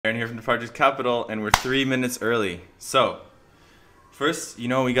Aaron here from the Project Capital, and we're 3 minutes early. So, first, you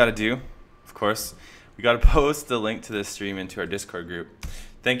know what we got to do? Of course, we got to post the link to this stream into our Discord group.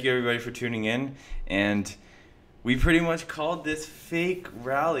 Thank you everybody for tuning in, and we pretty much called this fake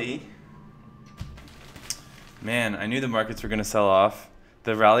rally. Man, I knew the markets were going to sell off.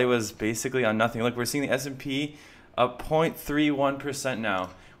 The rally was basically on nothing. Look, we're seeing the S&P up 0.31%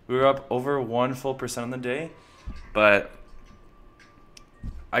 now. We were up over 1 full percent on the day, but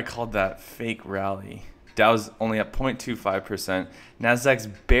I called that fake rally. Dow's only up 0.25%. Nasdaq's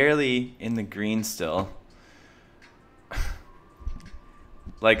barely in the green still.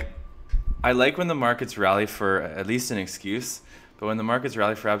 I like when the markets rally for at least an excuse, but when the markets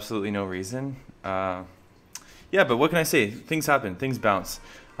rally for absolutely no reason, yeah, but what can I say? Things happen, things bounce.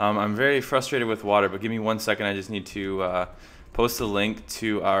 I'm very frustrated with water, but give me 1 second. I just need to post a link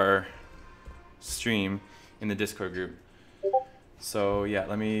to our stream in the Discord group. So yeah,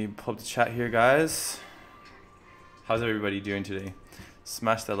 let me pull up the chat here, guys. How's everybody doing today?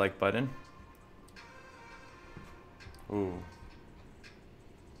 Smash that like button. Ooh.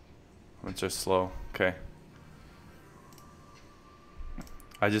 Comments are slow. Okay.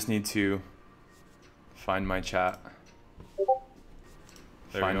 I just need to find my chat.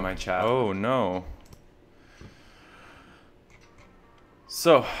 Find my chat. Oh no.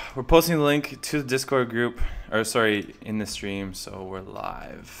 So, we're posting the link to the Discord group, or sorry, in the stream, so we're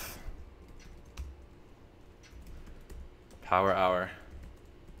live. Power hour.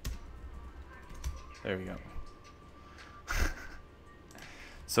 There we go.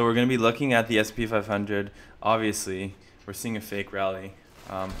 So we're going to be looking at the S&P 500. Obviously, we're seeing a fake rally.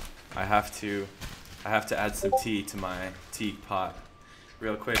 I have to add some tea to my tea pot.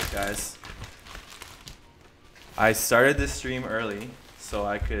 Real quick, guys. I started this stream early so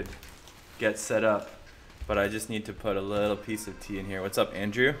I could get set up, but I just need to put a little piece of tea in here. What's up,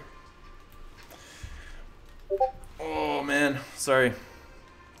 Andrew? Oh man, sorry.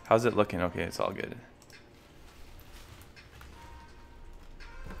 How's it looking? Okay, it's all good.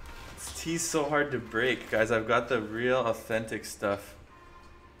 This tea's so hard to break, guys. I've got the real authentic stuff,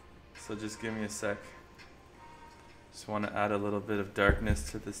 so just give me a sec. Just want to add a little bit of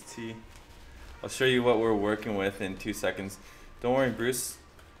darkness to this tea. I'll show you what we're working with in 2 seconds. Don't worry, Bruce.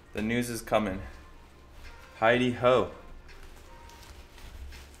 The news is coming. Heidi ho.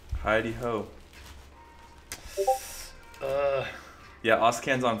 Heidi ho. Yeah,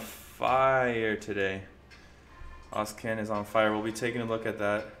 Oscan's on fire today. Oscan is on fire. We'll be taking a look at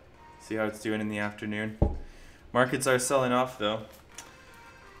that. See how it's doing in the afternoon. Markets are selling off though.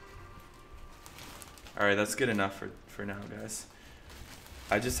 Alright, that's good enough for now, guys.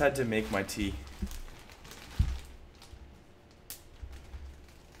 I just had to make my tea.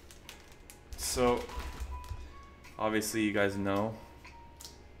 So, obviously you guys know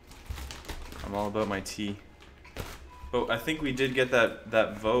I'm all about my tea. But I think we did get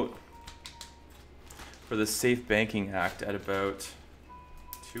that vote for the Safe Banking Act at about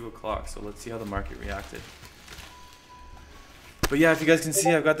 2 o'clock. So let's see how the market reacted. But yeah, if you guys can see,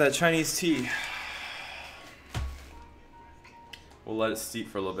 I've got that Chinese tea. We'll let it steep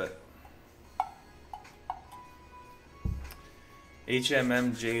for a little bit.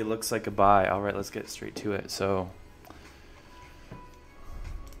 HMMJ looks like a buy. All right, let's get straight to it. So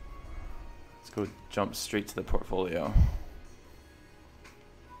let's go jump straight to the portfolio.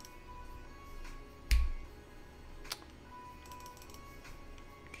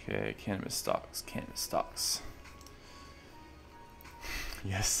 Okay, cannabis stocks, cannabis stocks.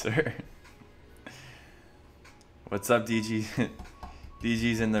 Yes, sir. What's up, DG?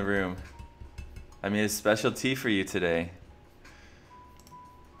 DG's in the room. I made a special tea for you today.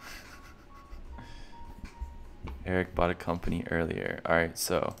 Eric bought a company earlier. All right,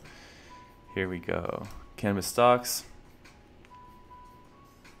 so here we go. Cannabis stocks.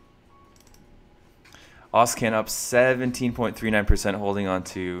 Oscan up 17.39%, holding on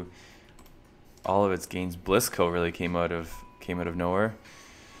to all of its gains. Blisco really came out of nowhere.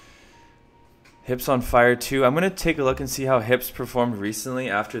 Hips on fire too. I'm gonna take a look and see how Hips performed recently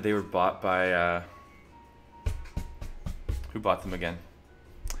after they were bought by who bought them again?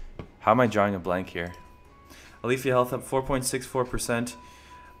 How am I drawing a blank here? Aphria Health up 4.64%.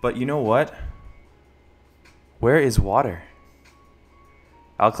 But you know what? Where is water?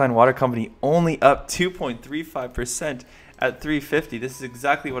 Alkaline Water Company only up 2.35% at 350. This is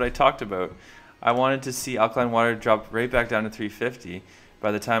exactly what I talked about. I wanted to see Alkaline Water drop right back down to 350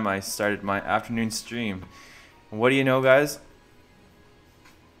 by the time I started my afternoon stream. And what do you know, guys?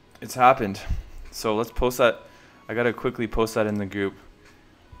 It's happened. So let's post that. I gotta quickly post that in the group.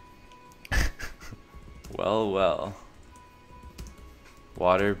 Well, well.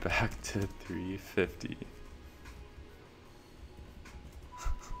 Water back to 350.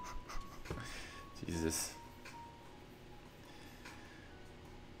 Jesus.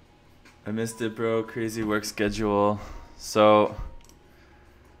 I missed it, bro. Crazy work schedule. So,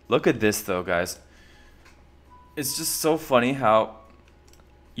 look at this, though, guys. It's just so funny how,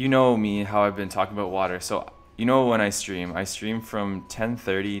 you know me, how I've been talking about water. So, you know when I stream from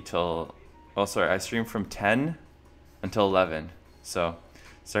 10:30 till, oh, sorry, I stream from 10 until 11. So,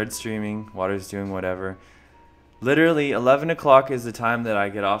 started streaming, water's doing whatever. Literally, 11 o'clock is the time that I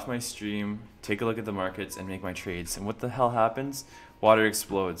get off my stream, take a look at the markets, and make my trades. And what the hell happens? Water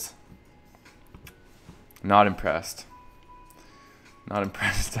explodes. Not impressed. Not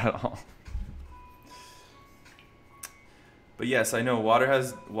impressed at all. But yes, I know water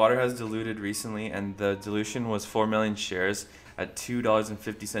has diluted recently, and the dilution was 4 million shares at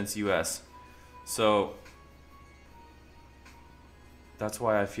 $2.50 US. So that's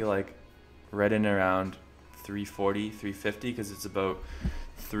why I feel like right in around 340, 350, because it's about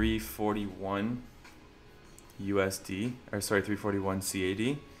 341 USD, or sorry, 341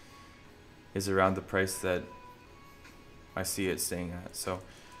 CAD is around the price that I see it staying at. So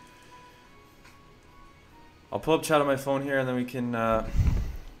I'll pull up chat on my phone here, and then we can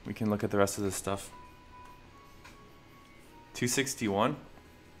look at the rest of this stuff. 261.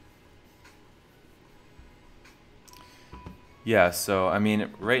 Yeah, so I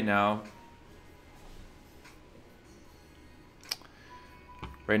mean, right now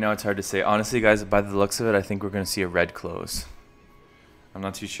it's hard to say. Honestly, guys, by the looks of it, I think we're going to see a red close. I'm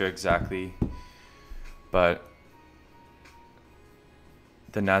not too sure exactly, but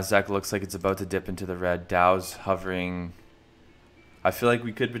the NASDAQ looks like it's about to dip into the red. Dow's hovering. I feel like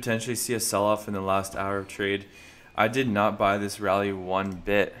we could potentially see a sell-off in the last hour of trade. I did not buy this rally one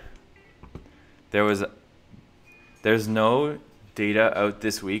bit. There's no data out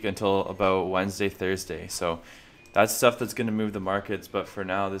this week until about Wednesday, Thursday. So that's stuff that's going to move the markets. But for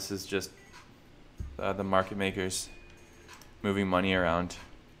now, this is just the market makers moving money around,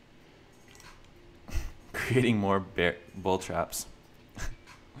 creating more bull traps.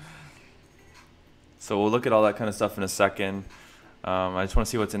 So we'll look at all that kind of stuff in a second. I just want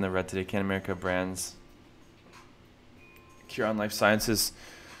to see what's in the red today. Can America Brands, Curon Life Sciences,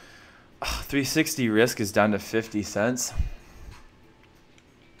 360 risk is down to 50 cents.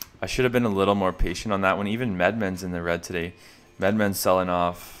 I should have been a little more patient on that one. Even MedMen's in the red today. MedMen's selling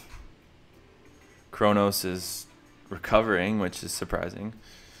off. Cronos is recovering, which is surprising.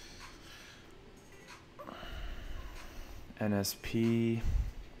 NSP,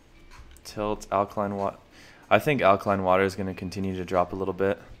 Tilt, Alkaline Water. I think Alkaline Water is going to continue to drop a little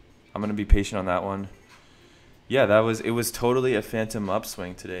bit. I'm going to be patient on that one. Yeah, it was totally a phantom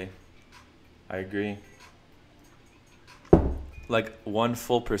upswing today. I agree. Like 1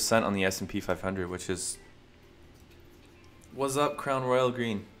 full % on the S&P 500, which is... What's up, Crown Royal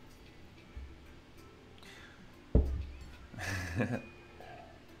Green?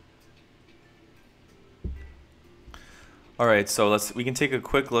 All right, so we can take a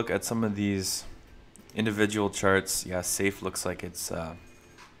quick look at some of these individual charts. Yeah, Safe looks like it's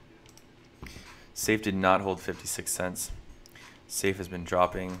Safe did not hold 56 cents. Safe has been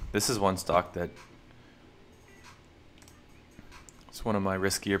dropping. This is one stock that it's one of my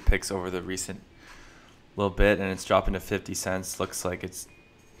riskier picks over the recent little bit, and it's dropping to 50 cents. Looks like it's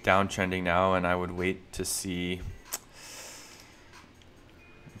downtrending now, and I would wait to see.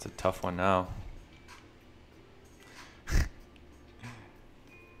 It's a tough one now.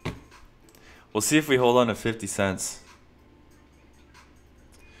 We'll see if we hold on to 50 cents.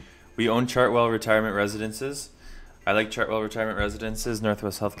 We own Chartwell Retirement Residences. I like Chartwell Retirement Residences,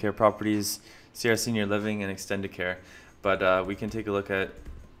 Northwest Healthcare Properties, CR Senior Living, and Extendicare. But we can take a look at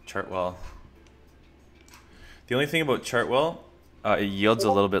Chartwell. The only thing about Chartwell, it yields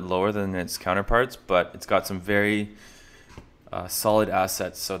a little bit lower than its counterparts, but it's got some very solid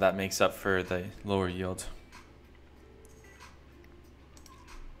assets, so that makes up for the lower yield.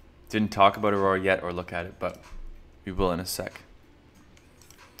 Didn't talk about Aurora yet or look at it, but we will in a sec.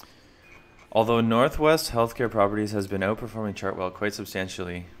 Although Northwest Healthcare Properties has been outperforming Chartwell quite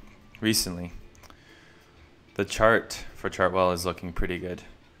substantially recently, the chart for Chartwell is looking pretty good.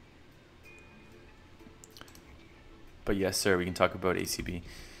 But yes, sir, we can talk about ACB.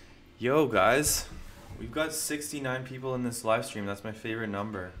 Yo, guys, we've got 69 people in this live stream. That's my favorite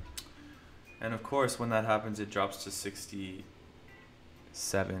number. And of course, when that happens, it drops to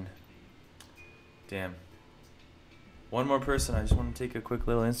 67. Damn. One more person. I just want to take a quick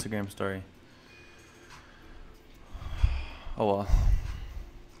little Instagram story. Oh well.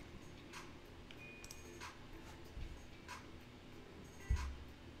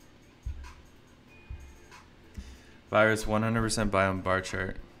 Virus 100% biome bar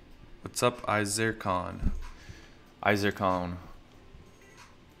chart. What's up, Izercon? Izercon.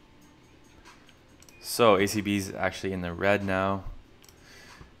 So ACB's actually in the red now.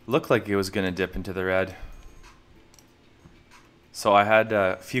 Looked like it was gonna dip into the red. So I had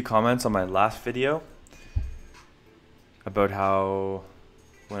a few comments on my last video about how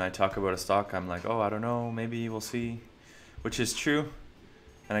when I talk about a stock, I'm like, oh, I don't know, maybe we'll see, which is true.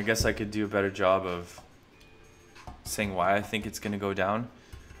 And I guess I could do a better job of saying why I think it's gonna go down.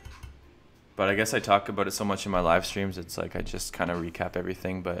 But I guess I talk about it so much in my live streams, it's like I just kind of recap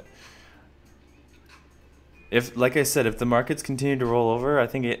everything. But if, like I said, if the markets continue to roll over, I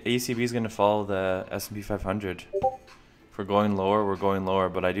think ACB is going to follow the S&P 500. If we're going lower, we're going lower.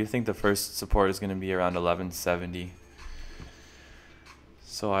 But I do think the first support is going to be around 1170.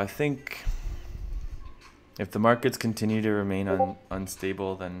 So I think if the markets continue to remain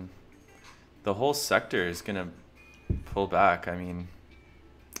unstable, then the whole sector is going to pull back. I mean,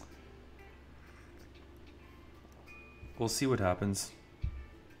 we'll see what happens.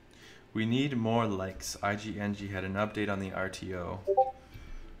 We need more likes. IGNG had an update on the RTO.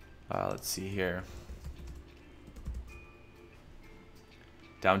 Let's see here.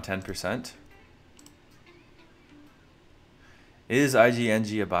 Down 10%. Is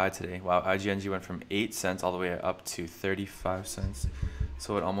IGNG a buy today? Wow, IGNG went from 8 cents all the way up to 35 cents.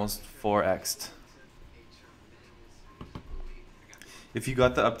 So it almost 4x'd. If you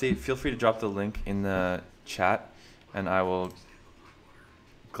got the update, feel free to drop the link in the chat and I will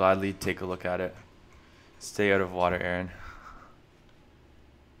gladly take a look at it. Stay out of water, Aaron.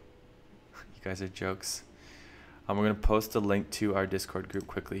 You guys are jokes. We're going to post a link to our Discord group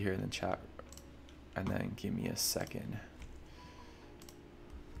quickly here in the chat. And then give me a second.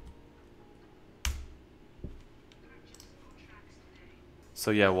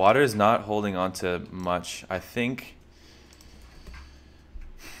 So yeah, water is not holding on to much. I think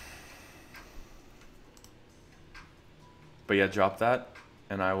but yeah, drop that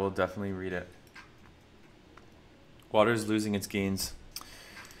and I will definitely read it. Water is losing its gains.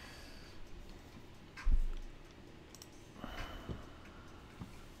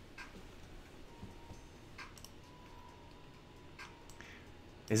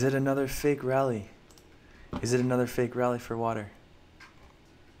 Is it another fake rally? Is it another fake rally for water?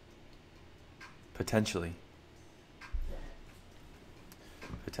 Potentially.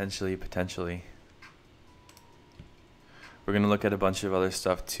 Potentially. We're going to look at a bunch of other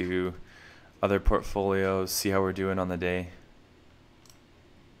stuff too. Other portfolios, see how we're doing on the day.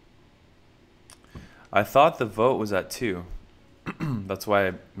 I thought the vote was at 2. That's why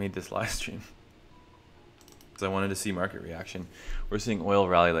I made this live stream. Because I wanted to see market reaction. We're seeing oil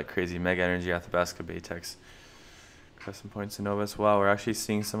rally like crazy. Mega Energy, Athabasca, Baytex, Crescent Point, Synovus. Wow, we're actually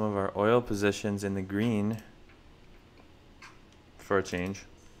seeing some of our oil positions in the green for a change.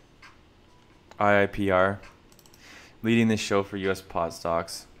 IIPR leading the show for US pot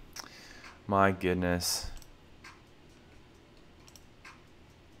stocks. My goodness.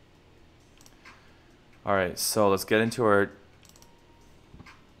 All right, so let's get into our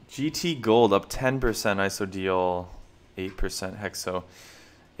GT Gold up 10%, ISODEAL 8%, Hexo.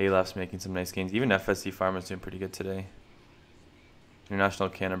 ALAF's making some nice gains. Even FSD Pharma's doing pretty good today. International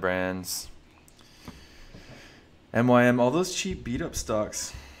Canna Brands. MYM, all those cheap beat up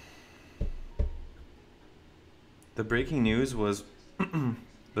stocks. The breaking news was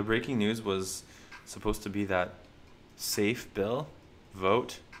supposed to be that safe bill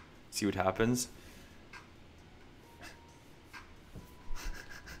vote. See what happens.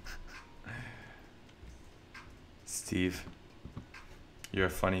 Steve, you're a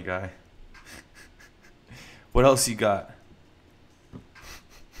funny guy. What else you got?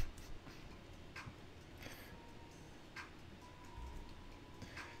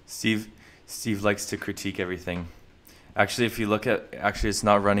 Steve likes to critique everything. Actually, if you look at, it's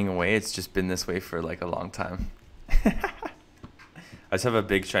not running away. It's just been this way for like a long time. I just have a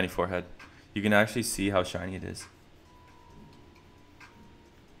big shiny forehead. You can actually see how shiny it is.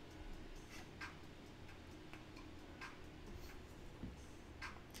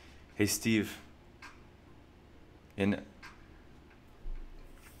 Hey, Steve.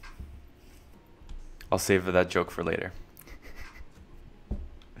 I'll save that joke for later.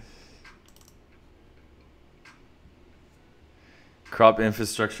 Crop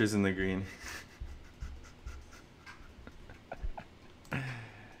infrastructure's in the green.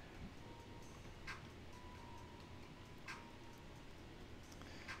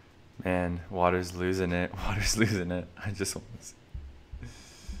 Man, water's losing it. Water's losing it. I just want to see.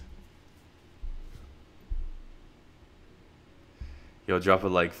 Yo, drop a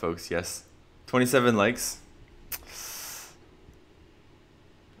like, folks. Yes. 27 likes.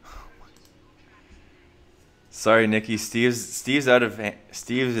 Sorry, Nikki. Steve is out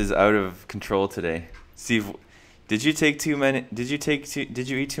of control today. Steve, did you eat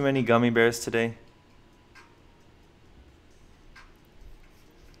too many gummy bears today?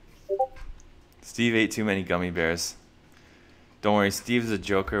 Steve ate too many gummy bears. Don't worry, Steve's a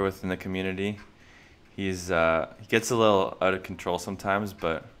joker within the community. He gets a little out of control sometimes,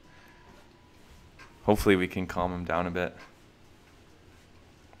 but hopefully we can calm him down a bit.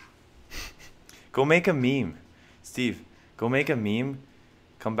 Go make a meme. Steve, go make a meme.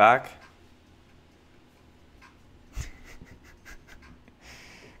 Come back.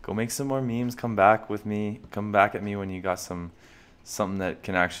 Go make some more memes. Come back with me. Come back at me when you got something that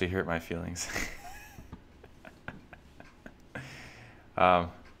can actually hurt my feelings. But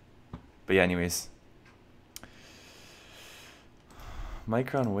yeah, anyways.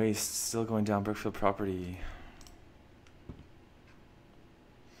 Micron waste still going down Brookfield property.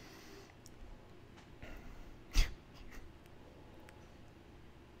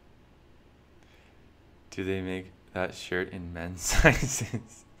 Do they make that shirt in men's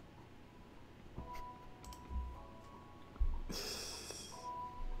sizes?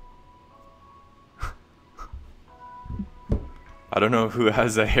 I don't know who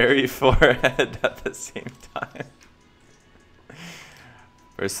has a hairy forehead at the same time.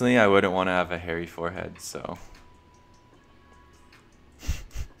 Personally, I wouldn't want to have a hairy forehead, so.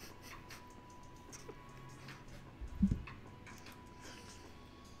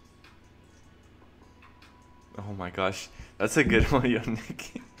 Oh my gosh, that's a good one, yo,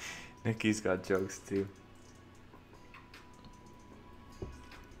 Nikki. Nikki's got jokes too.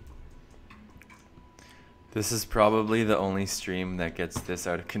 This is probably the only stream that gets this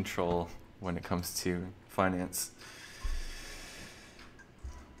out of control when it comes to finance.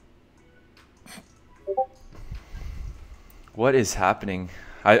 What is happening?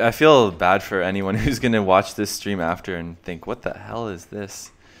 I feel bad for anyone who's going to watch this stream after and think, what the hell is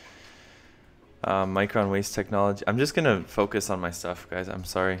this? Micron waste technology. I'm just going to focus on my stuff, guys. I'm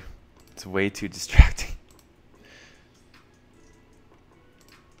sorry. It's way too distracting.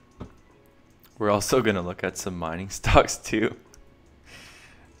 We're also going to look at some mining stocks too.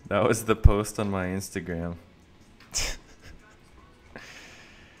 That was the post on my Instagram.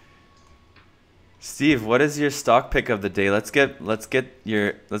 Steve, what is your stock pick of the day? Let's get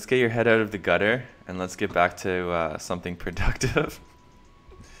your head out of the gutter and let's get back to something productive.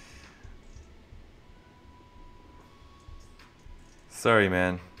 Sorry,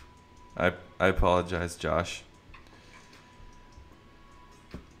 man. I apologize, Josh.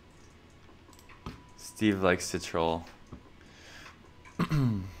 Steve likes to troll.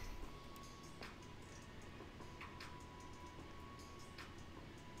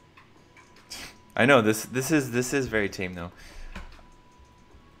 I know this is very tame though.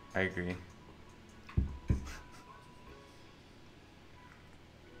 I agree.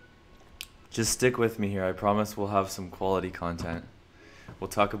 Just stick with me here. I promise we'll have some quality content. We'll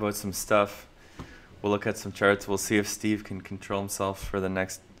talk about some stuff. We'll look at some charts. We'll see if Steve can control himself for the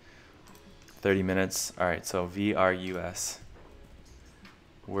next 30 minutes. All right, so VRUS.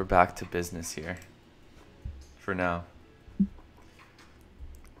 We're back to business here for now.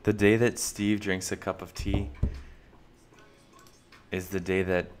 The day that Steve drinks a cup of tea is the day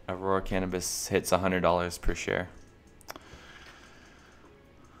that Aurora Cannabis hits $100 per share.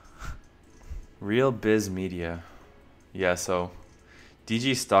 Real Biz Media. Yeah, so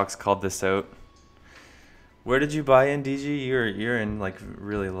DG Stocks called this out. Where did you buy in, DG? You're in like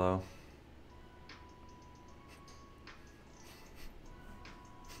really low.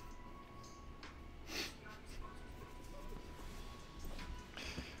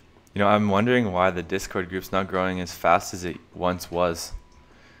 You know, I'm wondering why the Discord group's not growing as fast as it once was.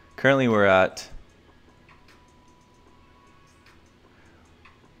 Currently we're at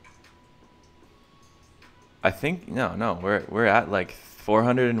we're at like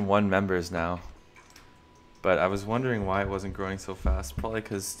 401 members now. But I was wondering why it wasn't growing so fast. Probably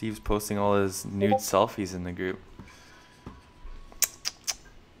because Steve's posting all his nude selfies in the group.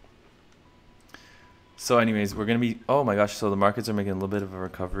 So anyways, we're going to be... Oh my gosh, so the markets are making a little bit of a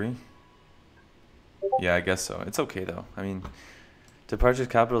recovery. Yeah, I guess so. It's okay though. I mean, Departures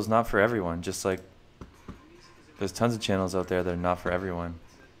Capital is not for everyone. Just like there's tons of channels out there that are not for everyone.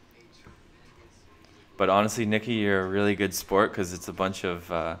 But honestly, Nikki, you're a really good sport because it's a bunch of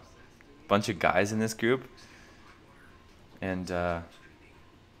guys in this group. And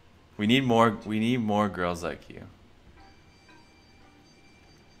we need more girls like you.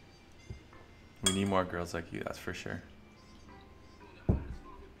 We need more girls like you, that's for sure.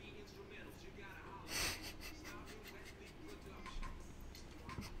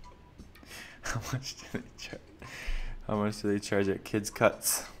 How much do they charge? How much do they charge at Kids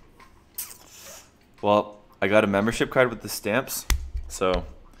Cuts? Well, I got a membership card with the stamps, so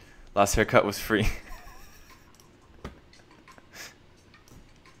last haircut was free.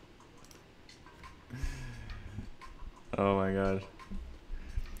 Oh my god.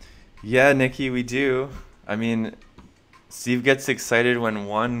 Yeah, Nikki, we do. I mean, Steve gets excited when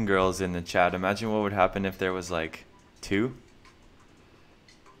one girl's in the chat. Imagine what would happen if there was like 2.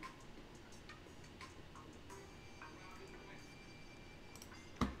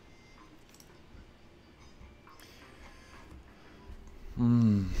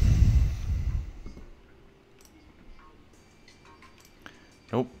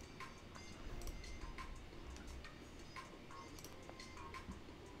 Nope.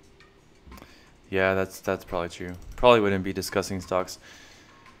 Yeah, that's probably true. Probably wouldn't be discussing stocks.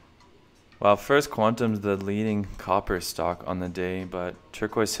 Well, First Quantum's the leading copper stock on the day, but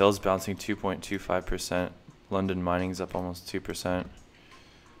Turquoise Hill's bouncing 2.25%. London Mining's up almost 2%.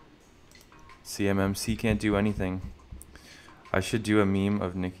 CMMC can't do anything. I should do a meme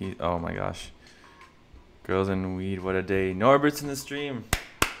of Nikki. Oh my gosh. Girls and weed, what a day. Norbert's in the stream.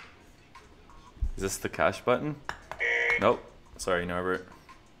 Is this the cash button? Nope. Sorry, Norbert.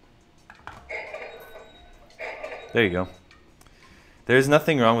 There you go. There's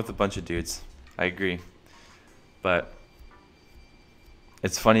nothing wrong with a bunch of dudes. I agree. But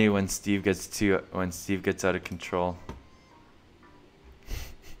it's funny when Steve gets out of control.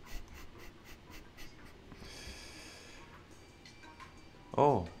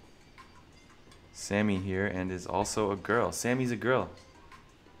 Oh. Sammy here and is also a girl. Sammy's a girl.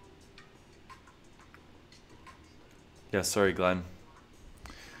 Yeah, sorry, Glenn.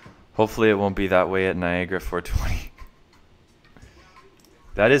 Hopefully it won't be that way at Niagara 420.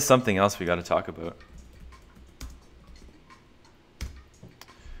 That is something else we got to talk about.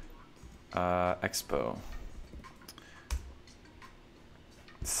 Expo.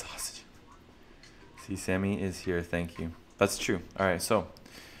 Sausage. See, Sammy is here. Thank you. That's true. All right, so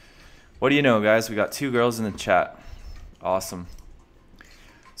what do you know, guys? We got 2 girls in the chat. Awesome.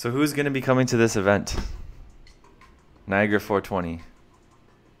 So who's going to be coming to this event? Niagara 420.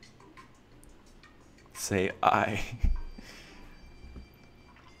 Say I.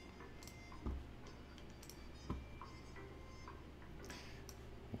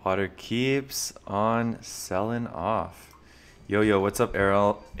 Water keeps on selling off. Yo, what's up,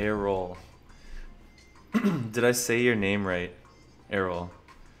 Errol? Errol. Did I say your name right? Errol.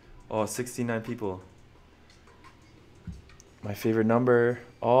 Oh, 69 people. My favorite number.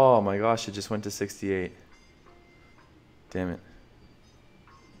 Oh my gosh, it just went to 68. Damn it.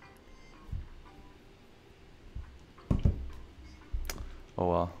 Oh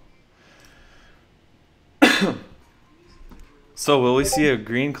well. So will we see a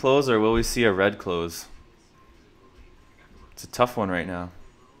green close or will we see a red close? It's a tough one right now.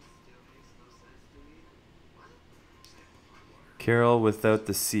 Carol without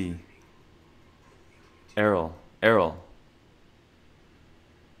the C. Errol.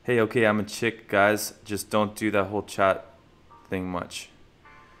 Hey, okay, I'm a chick, guys. Just don't do that whole chat thing much.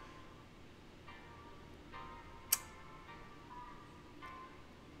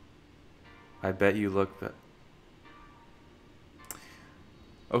 I bet you look that.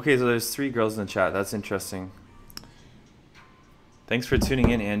 Okay, so there's 3 girls in the chat. That's interesting. Thanks for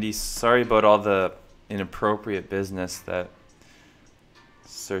tuning in, Andy. Sorry about all the inappropriate business that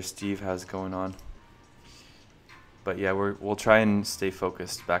Sir Steve has going on. But yeah, we'll try and stay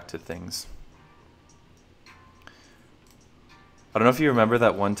focused back to things. I don't know if you remember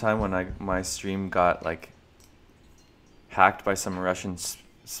that one time when my stream got like hacked by some Russian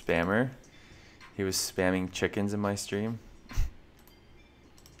spammer. He was spamming chickens in my stream.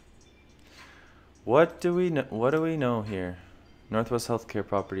 What do we know here? Northwest Healthcare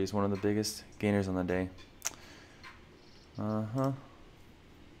Properties, one of the biggest gainers on the day.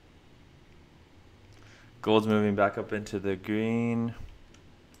 Gold's moving back up into the green.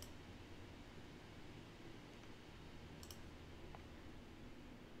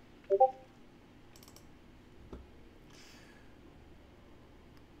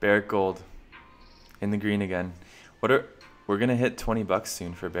 Barrick Gold in the green again. We're gonna hit 20 bucks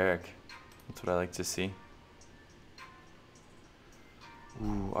soon for Barrick. That's what I like to see.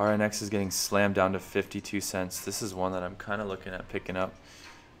 Ooh, RNX is getting slammed down to 52 cents. This is one that I'm kind of looking at picking up.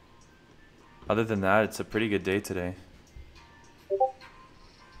 Other than that, it's a pretty good day today.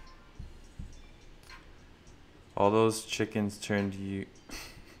 All those chickens turned you.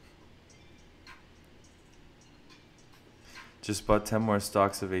 Just bought 10 more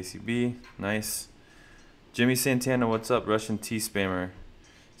stocks of ACB. Nice. Jimmy Santana, what's up? Russian tea spammer.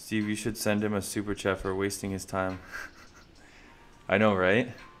 Steve, you should send him a super chat for wasting his time. I know, right?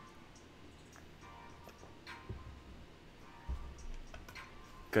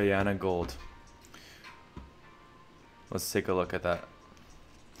 Guyana gold. Let's take a look at that.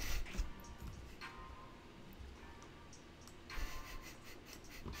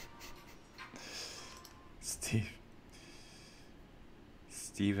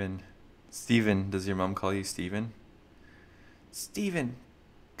 Steven, does your mom call you Steven? Steven,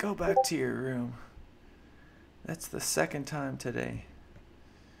 go back to your room. That's the second time today.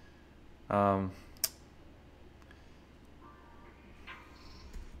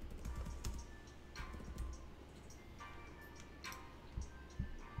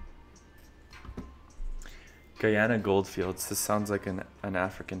 Guyana Goldfields. This sounds like an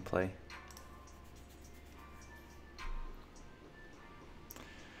African play.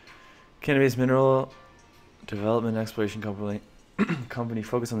 Cannabis mineral development exploration company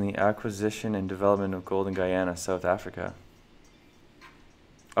focused on the acquisition and development of gold in Guyana, South Africa.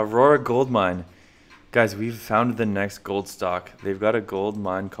 Aurora Gold Mine. Guys, we've found the next gold stock. They've got a gold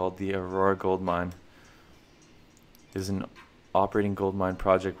mine called the Aurora Gold Mine. It is an operating gold mine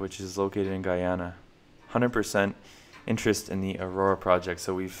project which is located in Guyana. 100% interest in the Aurora project.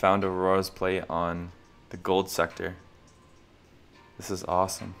 So we've found Aurora's play on the gold sector. This is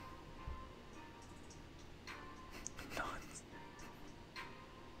awesome.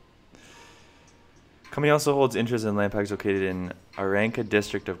 Company also holds interest in land package located in Aranca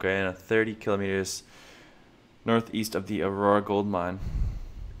district of Guyana, 30 kilometers northeast of the Aurora gold mine.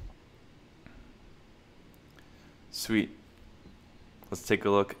 Sweet. Let's take a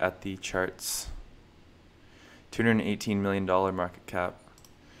look at the charts. $218 million market cap.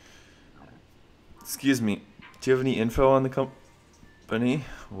 Excuse me. Do you have any info on the company?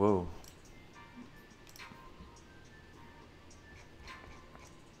 Whoa.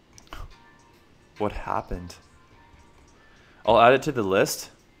 What happened? I'll add it to the list.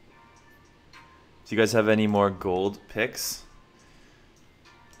 Do you guys have any more gold picks?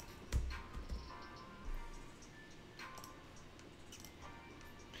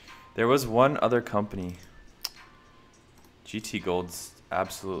 There was one other company. GT Gold's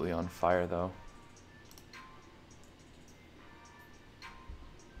absolutely on fire though.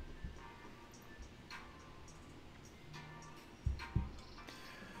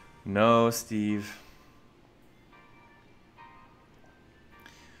 No, Steve.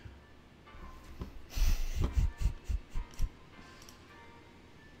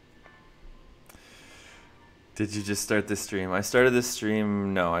 Did you just start the stream? I started this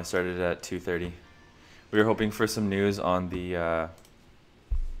stream, no, I started at 2:30. We were hoping for some news on the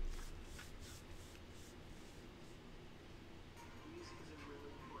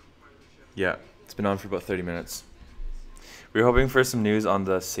yeah, it's been on for about 30 minutes. We were hoping for some news on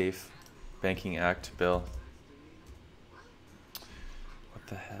the Safe Banking Act bill. What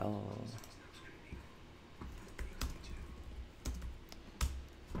the hell?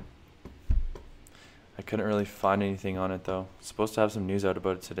 I couldn't really find anything on it though. Supposed to have some news out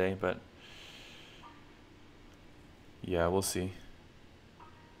about it today, but yeah, we'll see.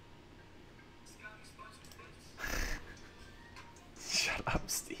 Shut up,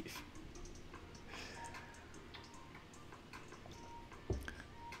 Steve.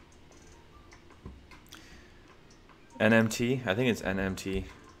 NMT? I think it's NMT.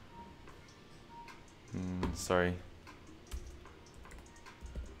 Sorry.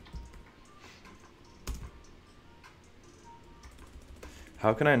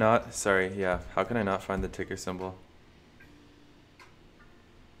 How can I not? Sorry, yeah. How can I not find the ticker symbol?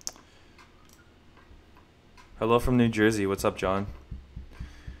 Hello from New Jersey. What's up, John?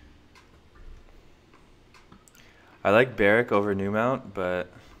 I like Barrick over Newmount,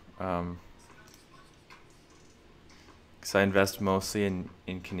 but because I invest mostly in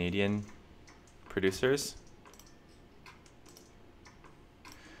Canadian producers.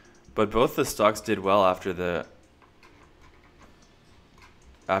 But both the stocks did well after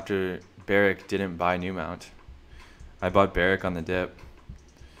Barrick didn't buy Newmount. I bought Barrick on the dip.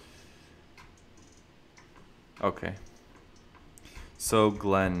 Okay. So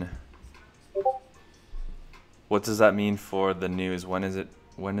Glenn, what does that mean for the news? When is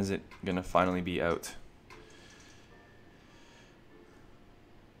it gonna finally be out?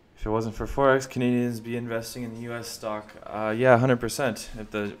 If it wasn't for Forex, Canadians be investing in the US stock. Yeah, 100%. If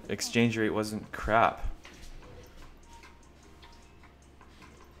the exchange rate wasn't crap.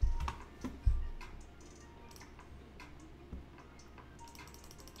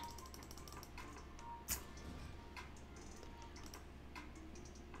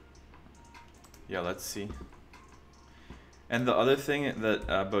 Yeah, let's see. And the other thing that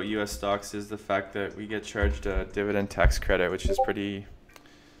about U.S. stocks is the fact that we get charged a dividend tax credit, which is pretty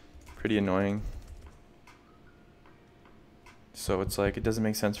annoying. So it's like it doesn't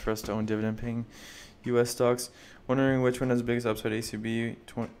make sense for us to own dividend-paying U.S. stocks. Wondering which one has the biggest upside? ACB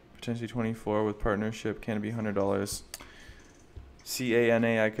potentially 24 with partnership. Canopy $100.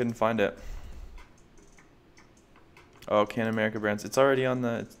 CANA. I couldn't find it. Oh, Can America Brands. It's already on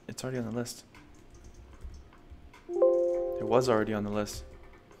the. It's already on the list. It was already on the list.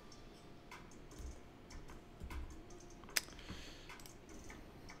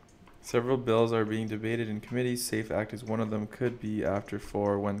 Several bills are being debated in committee. SAFE Act is one of them. Could be after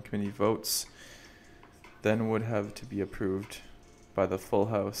 4 when committee votes. Then would have to be approved by the full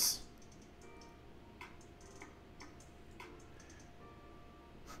House.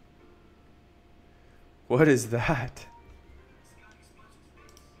 What is that?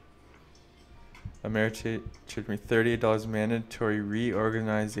 Ameritrade charged me $38 mandatory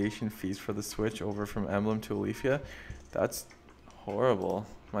reorganization fees for the switch over from Emblem to Aphria. That's horrible.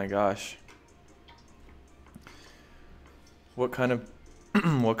 My gosh. What kind of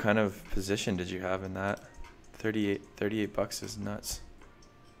what kind of position did you have in that? 38 bucks is nuts.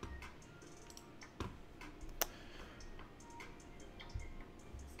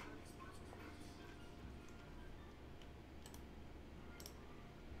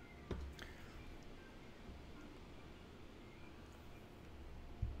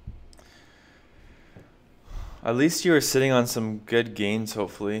 At least you were sitting on some good gains,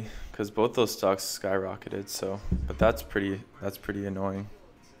 hopefully, because both those stocks skyrocketed. So, but that's pretty annoying.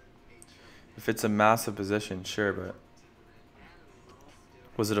 If it's a massive position, sure, but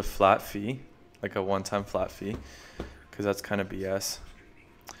was it a flat fee, like a one-time flat fee? Because that's kind of BS.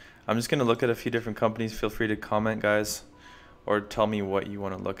 I'm just gonna look at a few different companies. Feel free to comment, guys, or tell me what you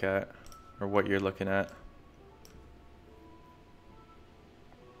want to look at or what you're looking at.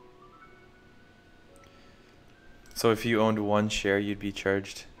 So if you owned one share, you'd be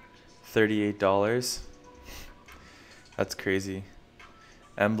charged $38. That's crazy.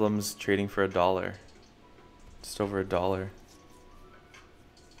 Emblem's trading for $1. Just over $1.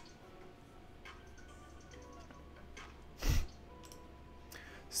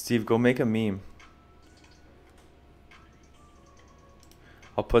 Steve, go make a meme.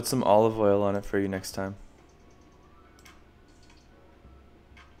 I'll put some olive oil on it for you next time.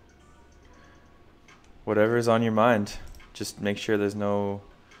 Whatever is on your mind, just make sure there's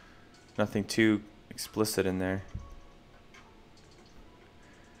nothing too explicit in there.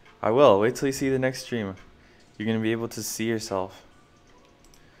 I will. Wait till you see the next stream. You're going to be able to see yourself.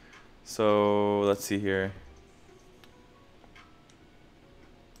 So let's see here.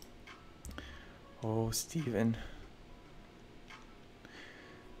 Oh, Steven.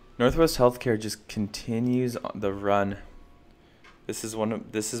 Northwest Healthcare just continues the run. This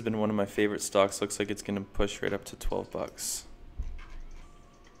has been one of my favorite stocks. Looks like it's going to push right up to 12 bucks.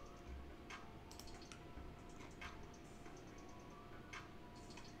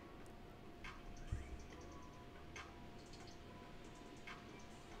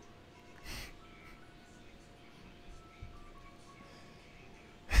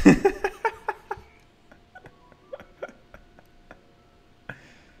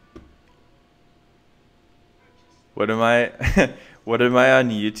 What am I what am I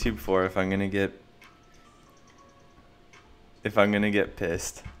on YouTube for if I'm gonna get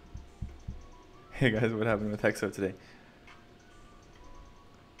pissed? Hey guys, what happened with Hexo today?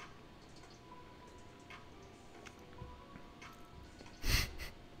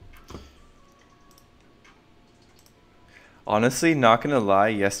 Honestly, not gonna lie,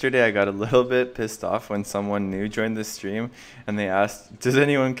 yesterday I got a little bit pissed off when someone new joined the stream and they asked, does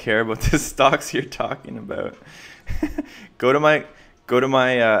anyone care about the stocks you're talking about? Go to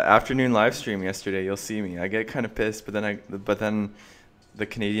my afternoon live stream yesterday. You'll see me. I get kind of pissed, but then the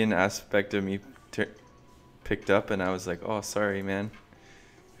Canadian aspect of me picked up, and I was like, "Oh, sorry, man.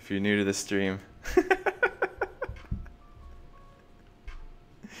 If you're new to the stream."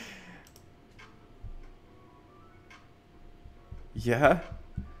 Yeah,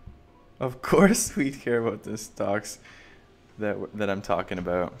 of course we care about the stocks that I'm talking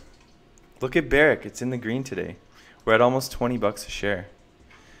about. Look at Barrick. It's in the green today. We're at almost 20 bucks a share.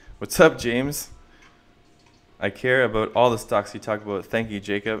 What's up, James? I care about all the stocks you talk about. Thank you,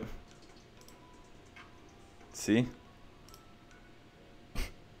 Jacob. See?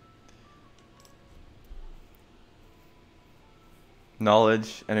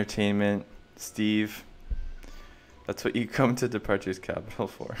 Knowledge, entertainment, Steve. That's what you come to Departures Capital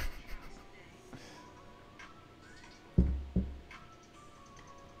for.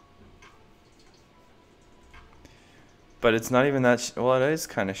 But it's not even that, well, it is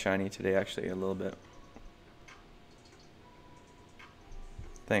kind of shiny today, actually, a little bit.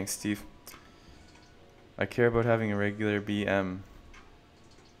 Thanks, Steve. I care about having a regular BM.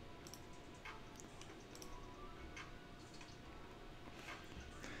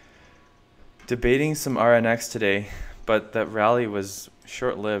 Debating some RNX today, but that rally was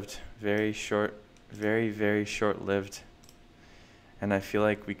short-lived, very short, very short-lived. And I feel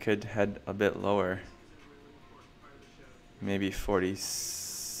like we could head a bit lower. Maybe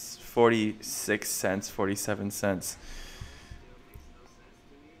 46 cents, 47 cents.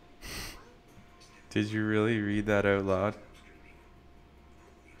 Did you really read that out loud?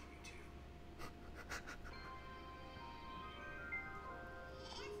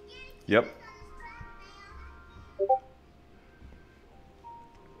 Yep.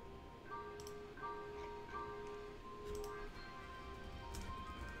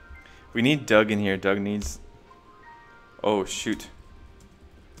 We need Doug in here. Doug needs... Oh, shoot.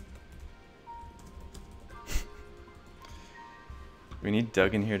 We need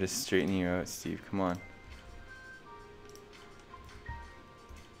Doug in here to straighten you out, Steve. Come on.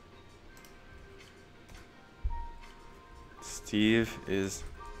 Steve is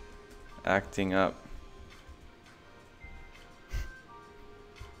acting up.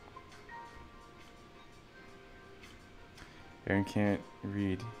 Aaron can't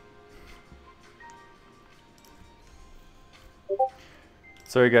read.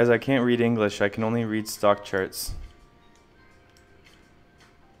 Sorry guys, I can't read English. I can only read stock charts.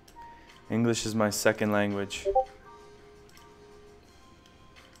 English is my second language.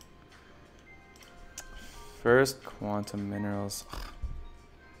 First Quantum Minerals.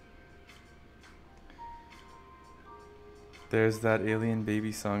 There's that alien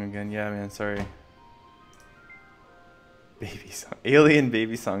baby song again. Yeah, man, sorry. Baby song. Alien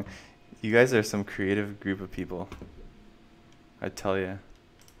baby song. You guys are some creative group of people. I tell ya.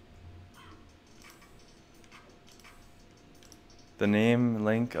 The name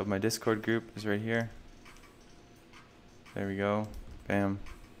link of my Discord group is right here. There we go. Bam.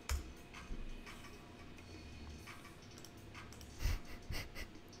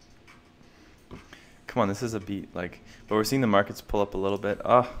 Come on, this is a beat, like, but we're seeing the markets pull up a little bit.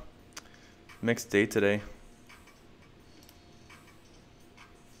 Ah, mixed day today.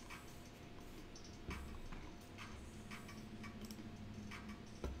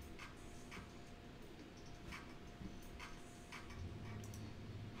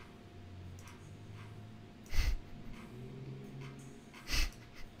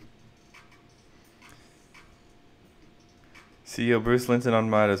 CEO Bruce Linton on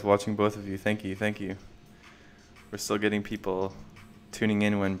Mod is watching both of you. Thank you, thank you. We're still getting people tuning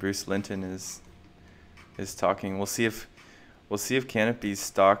in when Bruce Linton is talking. We'll see if Canopy's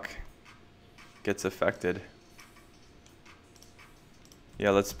stock gets affected. Yeah,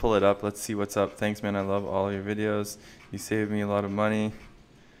 let's pull it up. Let's see what's up. Thanks, man. I love all your videos. You saved me a lot of money.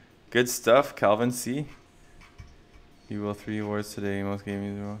 Good stuff, Calvin. See, you will 3 awards today. Most gave me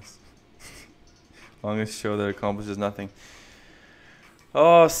the most. Longest show that accomplishes nothing.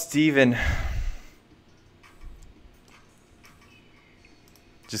 Oh, Steven.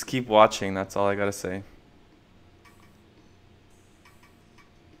 Just keep watching. That's all I gotta say.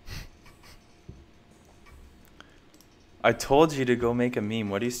 I told you to go make a meme.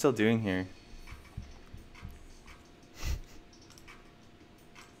 What are you still doing here?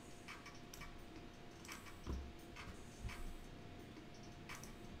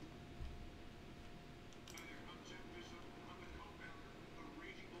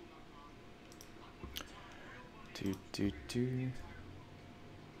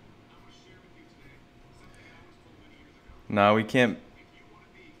 No, we can't.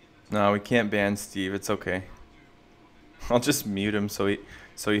 No, we can't ban Steve. It's okay. I'll just mute him so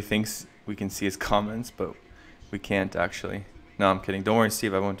he thinks we can see his comments, but we can't actually. No, I'm kidding. Don't worry,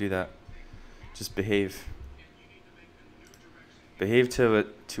 Steve. I won't do that. Just behave. Behave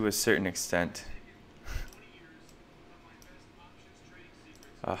to a certain extent.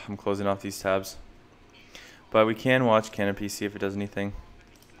 I'm closing off these tabs. But we can watch Canopy, see if it does anything.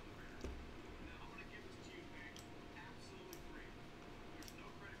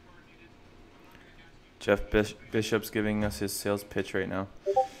 Jeff Bishop's giving us his sales pitch right now.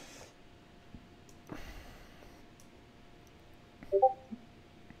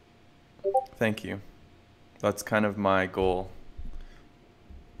 Thank you. That's kind of my goal.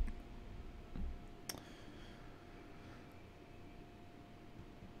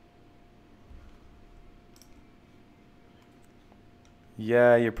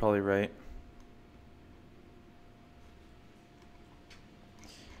 Yeah, you're probably right.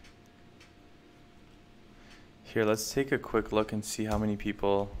 Here, let's take a quick look and see how many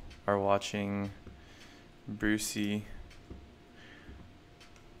people are watching Brucey.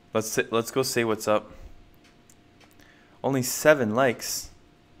 Let's go say what's up. Only 7 likes.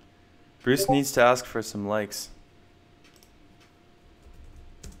 Bruce needs to ask for some likes.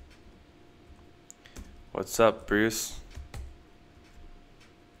 What's up, Bruce?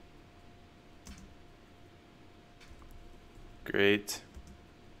 Great.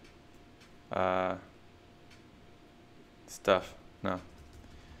 Stuff. No.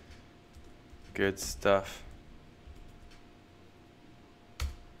 Good stuff.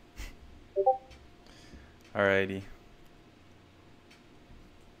 Alrighty.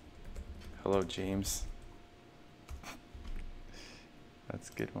 Hello, James. That's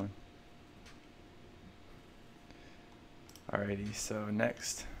a good one. Alrighty, so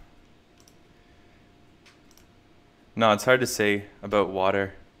next. No, it's hard to say about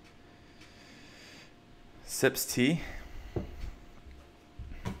water. Sips tea.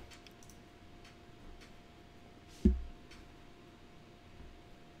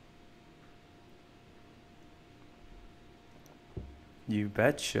 You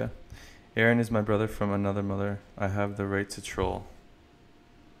betcha. Aaron is my brother from another mother. I have the right to troll.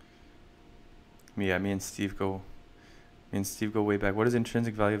 Yeah, me and Steve go way back. What is the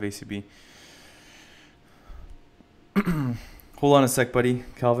intrinsic value of ACB? Hold on a sec, buddy,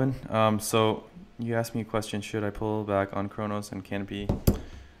 Calvin. So you asked me a question. Should I pull back on Cronos and Canopy?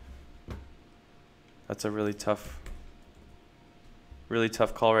 That's a really tough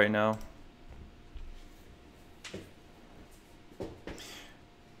call right now.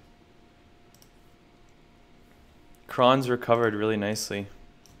 Cron's recovered really nicely,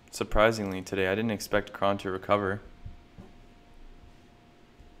 surprisingly today. I didn't expect Cron to recover.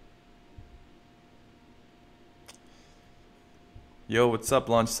 Yo, what's up,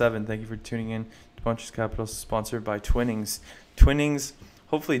 Launch 7? Thank you for tuning in to Bunches Capital, sponsored by Twinnings. Twinnings,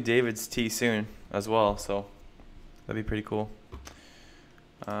 hopefully David's tea soon as well, so that'd be pretty cool.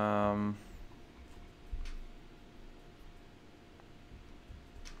 Look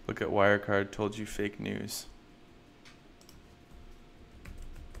at Wirecard, told you fake news.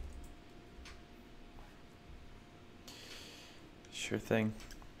 Sure thing.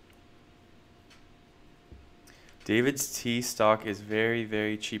 David's tea stock is very,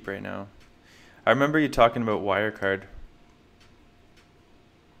 very cheap right now. I remember you talking about Wirecard.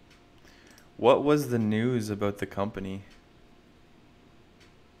 What was the news about the company?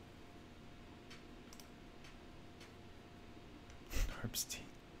 Herbs tea.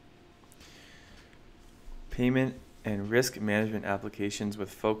 Payment and risk management applications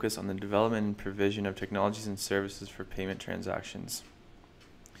with focus on the development and provision of technologies and services for payment transactions.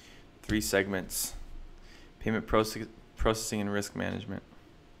 3 segments. Payment processing and risk management.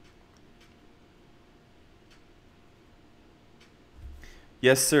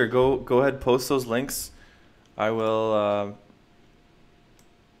 Yes, sir. Go ahead, post those links. I will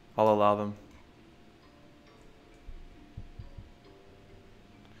I'll allow them.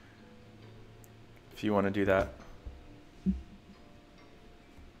 If you want to do that.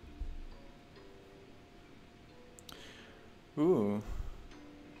 Ooh.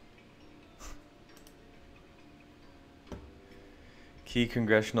 Key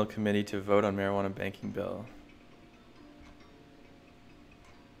congressional committee to vote on marijuana banking bill.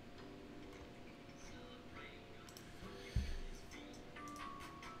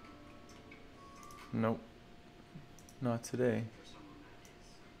 Nope. Not today.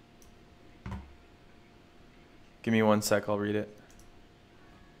 Give me 1 sec, I'll read it.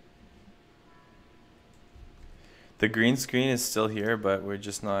 The green screen is still here, but we're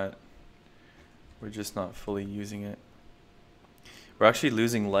just not fully using it. We're actually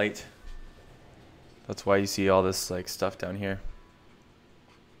losing light. That's why you see all this like stuff down here.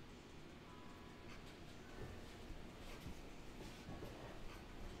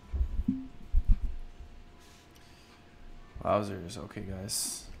 Wowzers. Okay,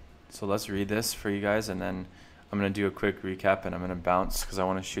 guys. So let's read this for you guys, and then I'm going to do a quick recap, and I'm going to bounce because I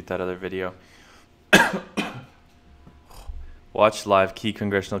want to shoot that other video. Watch live. Key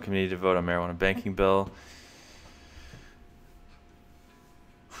congressional committee to vote on marijuana banking bill.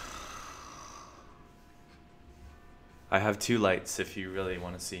 I have 2 lights if you really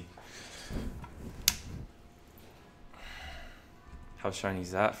want to see. How shiny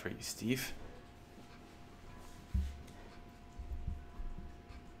is that for you, Steve?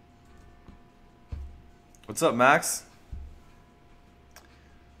 What's up, Max?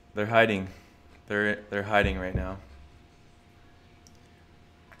 They're hiding. They're hiding right now.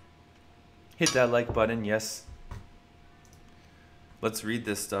 Hit that like button, yes. Let's read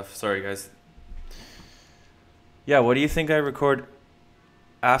this stuff. Sorry, guys. Yeah, what do you think I record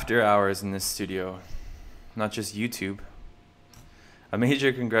after hours in this studio? Not just YouTube. A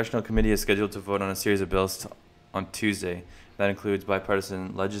major congressional committee is scheduled to vote on a series of bills on Tuesday. That includes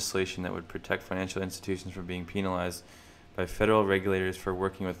bipartisan legislation that would protect financial institutions from being penalized by federal regulators for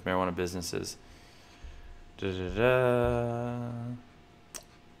working with marijuana businesses. The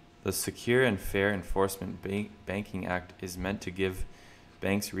Secure and Fair Enforcement Banking Act is meant to give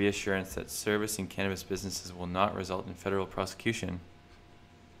banks reassurance that servicing cannabis businesses will not result in federal prosecution.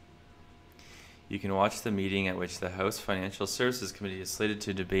 You can watch the meeting at which the House Financial Services Committee is slated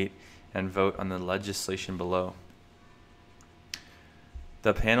to debate and vote on the legislation below.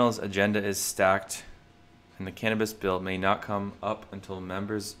 The panel's agenda is stacked, and the cannabis bill may not come up until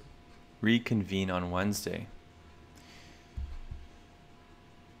members reconvene on Wednesday.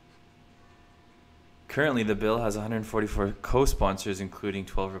 Currently, the bill has 144 co-sponsors, including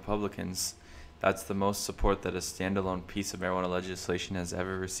 12 Republicans. That's the most support that a standalone piece of marijuana legislation has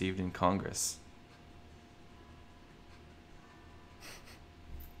ever received in Congress.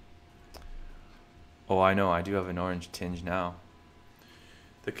 Oh, I know, I do have an orange tinge now.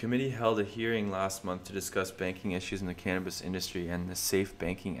 The committee held a hearing last month to discuss banking issues in the cannabis industry and the Safe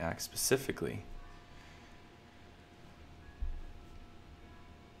Banking Act specifically.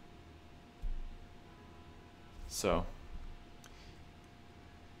 So,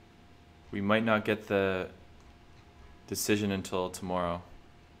 we might not get the decision until tomorrow,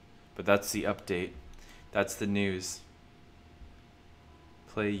 but that's the update. That's the news.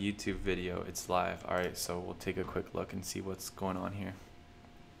 Play YouTube video, it's live. Alright, so we'll take a quick look and see what's going on here.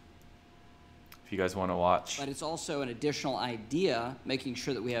 If you guys want to watch. But it's also an additional idea, making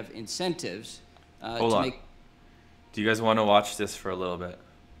sure that we have incentives Hold on. Do you guys want to watch this for a little bit?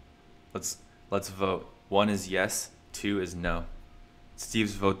 Let's vote. 1 is yes, 2 is no.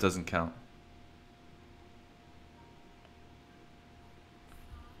 Steve's vote doesn't count.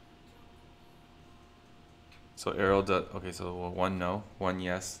 So Errol does, okay, so 1 no, 1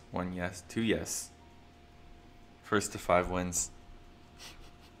 yes, 2 yes. First to 5 wins.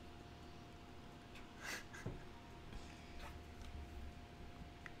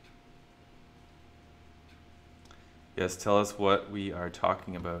 Yes, tell us what we are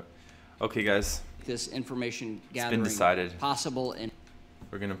talking about. Okay, guys. This information It's gathering been decided. possible in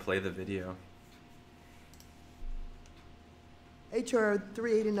We're going to play the video. H.R.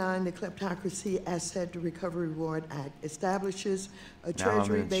 389, the Kleptocracy Asset Recovery Reward Act, establishes a Now I'm gonna chill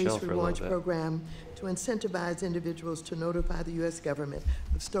treasury-based for a rewards little bit. program to incentivize individuals to notify the U.S. government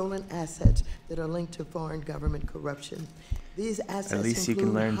of stolen assets that are linked to foreign government corruption. These assets least you can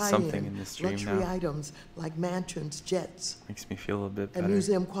include learn something high-end in this stream luxury now. items like mansions, jets, Makes me feel a bit and better.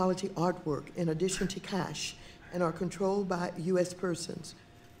 museum-quality artwork, in addition to cash, and are controlled by U.S. persons.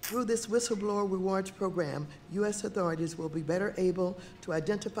 Through this whistleblower rewards program, U.S. authorities will be better able to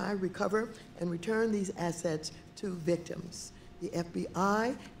identify, recover, and return these assets to victims. The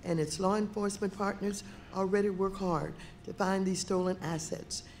FBI and its law enforcement partners already work hard to find these stolen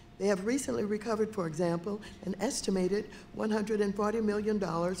assets. They have recently recovered, for example, an estimated $140 million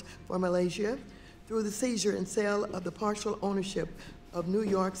for Malaysia through the seizure and sale of the partial ownership of New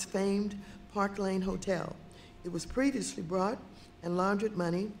York's famed Park Lane Hotel. It was previously brought and laundered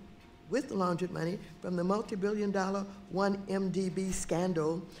money from the multi-billion-dollar 1MDB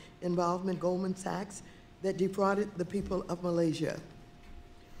scandal involvement Goldman Sachs that defrauded the people of Malaysia.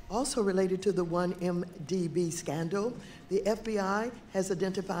 Also related to the 1MDB scandal, the FBI has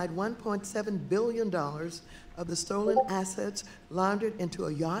identified $1.7 billion of the stolen assets laundered into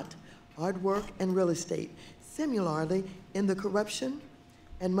a yacht, artwork, and real estate. Similarly, in the corruption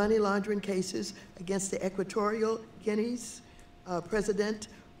and money laundering cases against the Equatorial Guinea's President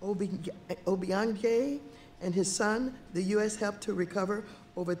Obiang and his son, the U.S. helped to recover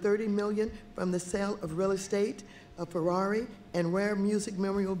over $30 million from the sale of real estate, a Ferrari, and rare music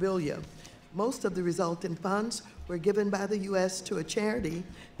memorabilia. Most of the resultant funds were given by the U.S. to a charity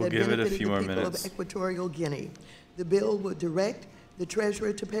that benefited the people of Equatorial Guinea. The bill would direct the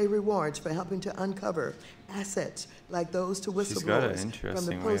Treasury to pay rewards for helping to uncover assets like those to whistleblowers from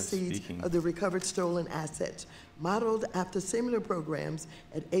the proceeds of the recovered stolen assets. Modeled after similar programs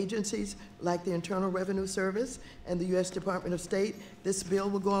at agencies like the Internal Revenue Service and the U.S. Department of State, this bill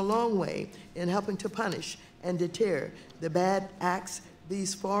will go a long way in helping to punish and deter the bad acts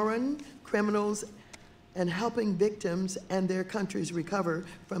these foreign criminals and helping victims and their countries recover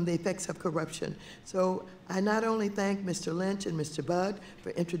from the effects of corruption. So I not only thank Mr. Lynch and Mr. Budd for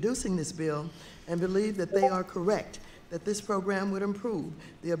introducing this bill and believe that they are correct, that this program would improve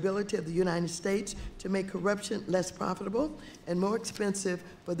the ability of the United States to make corruption less profitable and more expensive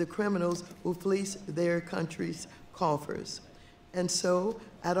for the criminals who fleece their country's coffers. And so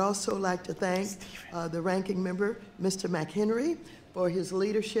I'd also like to thank the ranking member, Mr. McHenry, for his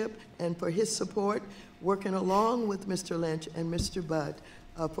leadership and for his support, working along with Mr. Lynch and Mr. Budd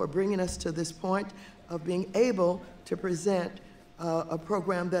for bringing us to this point of being able to present a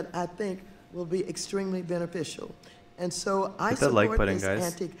program that I think will be extremely beneficial. And so I support this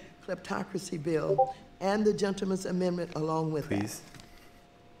anti-kleptocracy bill and the gentleman's amendment along with that.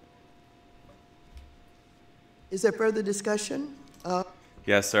 Is there further discussion?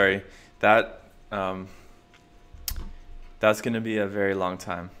 Yeah, sorry. That's going to be a very long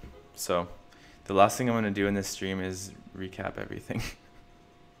time. So the last thing I'm going to do in this stream is recap everything.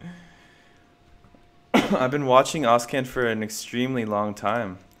 I've been watching OSCAN for an extremely long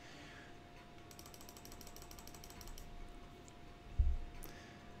time.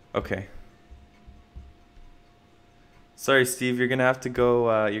 Okay. Sorry, Steve, you're gonna have to go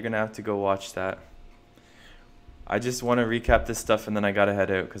watch that. I just want to recap this stuff and then I gotta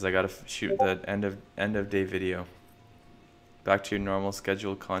head out because I gotta shoot the end of day video. Back to your normal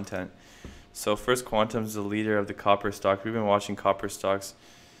scheduled content. So First Quantum's the leader of the copper stock. We've been watching copper stocks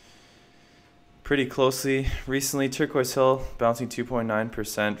pretty closely recently. Turquoise Hill bouncing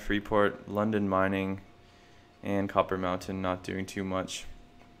 2.9%, Freeport, London Mining, and Copper Mountain not doing too much.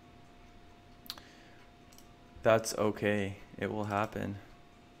 That's okay. It will happen.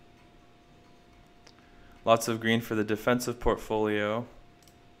 Lots of green for the defensive portfolio.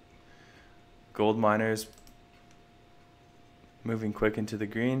 Gold miners moving quick into the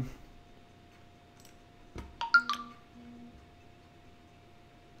green.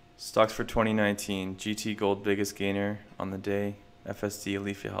 Stocks for 2019. GT Gold biggest gainer on the day. FSD,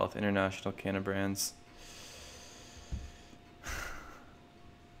 Aphria Health, International Canna Brands.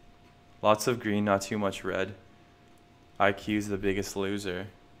 Lots of green, not too much red. IQ's the biggest loser.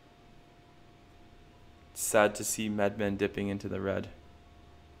 Sad to see MedMen dipping into the red.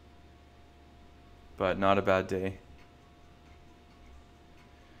 But not a bad day.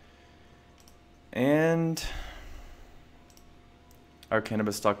 And our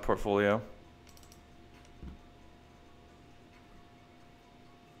cannabis stock portfolio.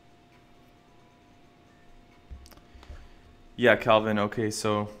 Yeah, Calvin, okay,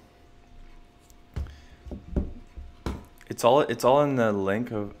 so it's all in the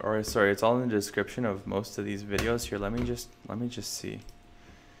link of, or sorry, it's all in the description of most of these videos here. Let me just see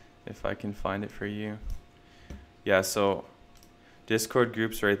if I can find it for you. Yeah, so Discord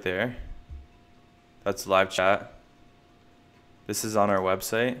groups right there. That's live chat. This is on our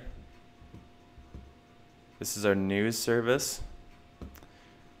website. This is our news service.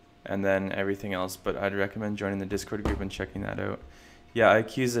 And then everything else, but I'd recommend joining the Discord group and checking that out. Yeah,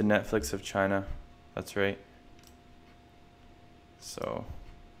 IQ's the Netflix of China. That's right. So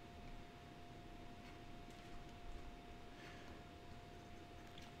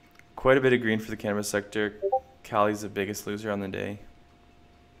quite a bit of green for the cannabis sector. Cali's the biggest loser on the day.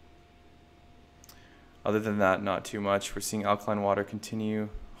 Other than that, not too much. We're seeing alkaline water continue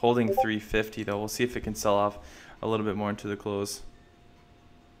holding 350 though. We'll see if it can sell off a little bit more into the close.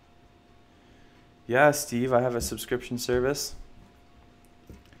 Yeah, Steve, I have a subscription service.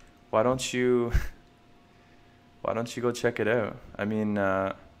 Why don't you go check it out? I mean,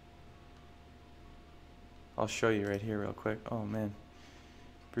 I'll show you right here real quick. Oh man,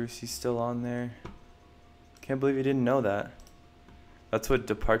 Brucey's still on there. Can't believe you didn't know that. That's what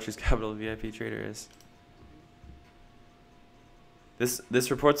Departures Capital VIP Trader is. This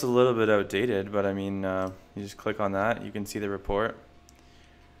report's a little bit outdated, but I mean, you just click on that, you can see the report.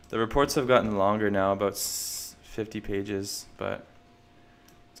 The reports have gotten longer now, about 50 pages, but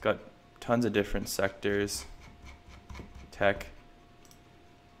it's got tons of different sectors. Tech,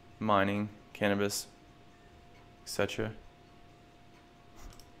 mining, cannabis, etc.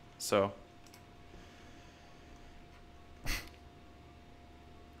 So,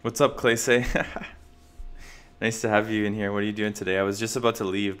 what's up, Clay? Nice to have you in here. What are you doing today? I was just about to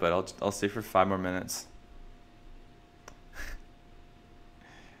leave, but I'll stay for 5 more minutes.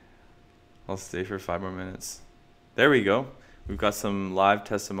 I'll stay for 5 more minutes. There we go. We've got some live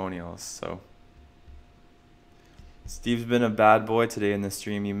testimonials. So Steve's been a bad boy today in the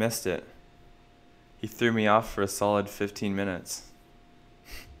stream. You missed it. He threw me off for a solid 15 minutes.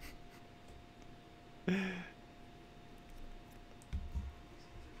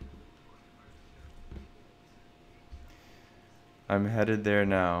 I'm headed there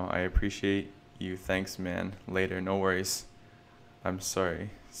now. I appreciate you. Thanks, man. Later. No worries. I'm sorry.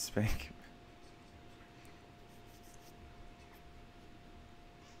 Spank.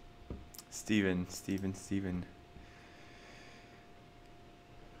 Steven.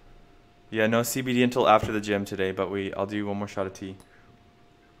 Yeah, no CBD until after the gym today, but I'll do one more shot of tea.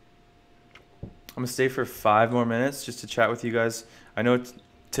 I'm gonna stay for 5 more minutes just to chat with you guys. I know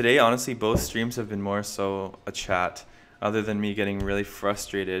today, honestly, both streams have been more so a chat, other than me getting really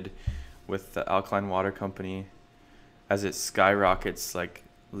frustrated with the alkaline water company as it skyrockets, like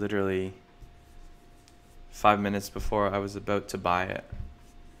literally 5 minutes before I was about to buy it.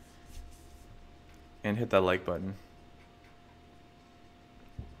 And hit that like button.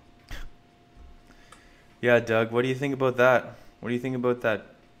 Yeah, Doug, what do you think about that? What do you think about that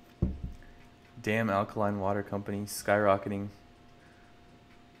damn alkaline water company skyrocketing?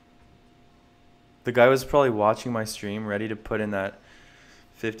 The guy was probably watching my stream, ready to put in that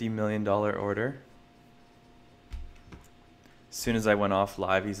 $50 million order. As soon as I went off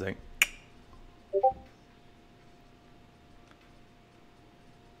live, he's like,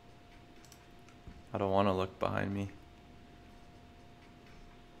 I don't want to look behind me.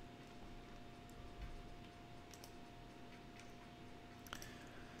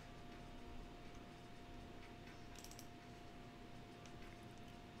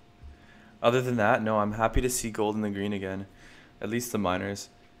 Other than that, no, I'm happy to see gold in the green again. At least the miners.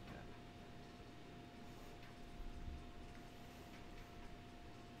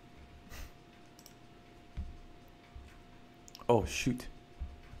 Oh, shoot.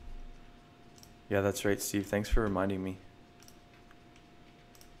 Yeah, that's right, Steve. Thanks for reminding me.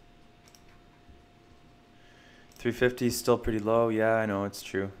 350 is still pretty low. Yeah, I know, it's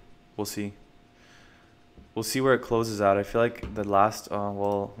true. We'll see. We'll see where it closes out. I feel like the last,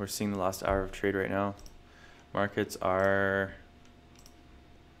 well, we're seeing the last hour of trade right now. Markets are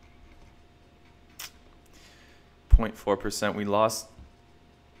 0.4%.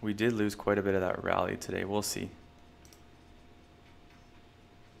 We did lose quite a bit of that rally today. We'll see.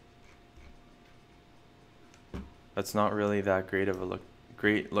 That's not really that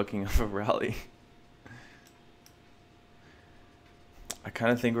great looking of a rally. I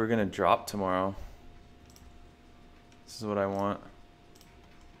kind of think we're gonna drop tomorrow. This is what I want.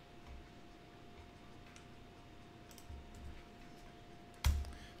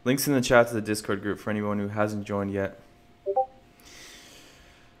 Links in the chat to the Discord group for anyone who hasn't joined yet.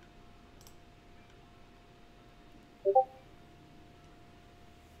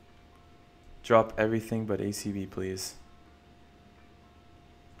 Drop everything but ACB, please.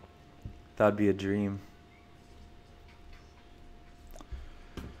 That'd be a dream.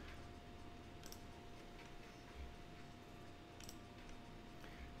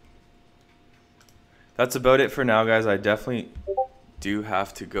 That's about it for now, guys. I definitely do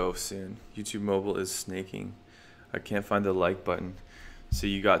have to go soon. YouTube mobile is snaking. I can't find the like button. So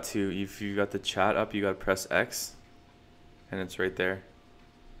you got to, if you got the chat up, you got to press X and it's right there.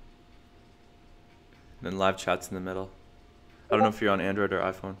 And then live chat's in the middle. I don't know if you're on Android or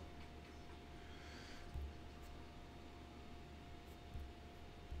iPhone.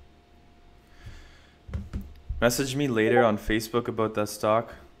 Message me later on Facebook about that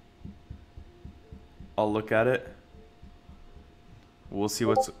stock. I'll look at it. We'll see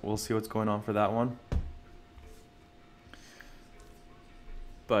what's going on for that one.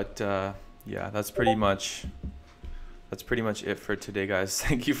 But yeah, that's pretty much it for today, guys.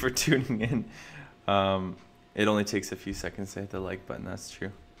 Thank you for tuning in. It only takes a few seconds to hit the like button, that's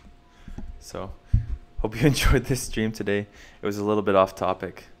true. So hope you enjoyed this stream today. It was a little bit off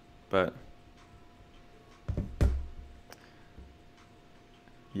topic, but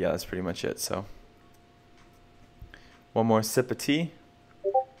yeah, that's pretty much it. So one more sip of tea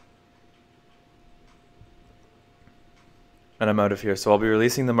and I'm out of here. So I'll be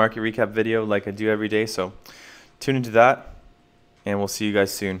releasing the market recap video like I do every day, so tune into that and we'll see you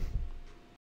guys soon.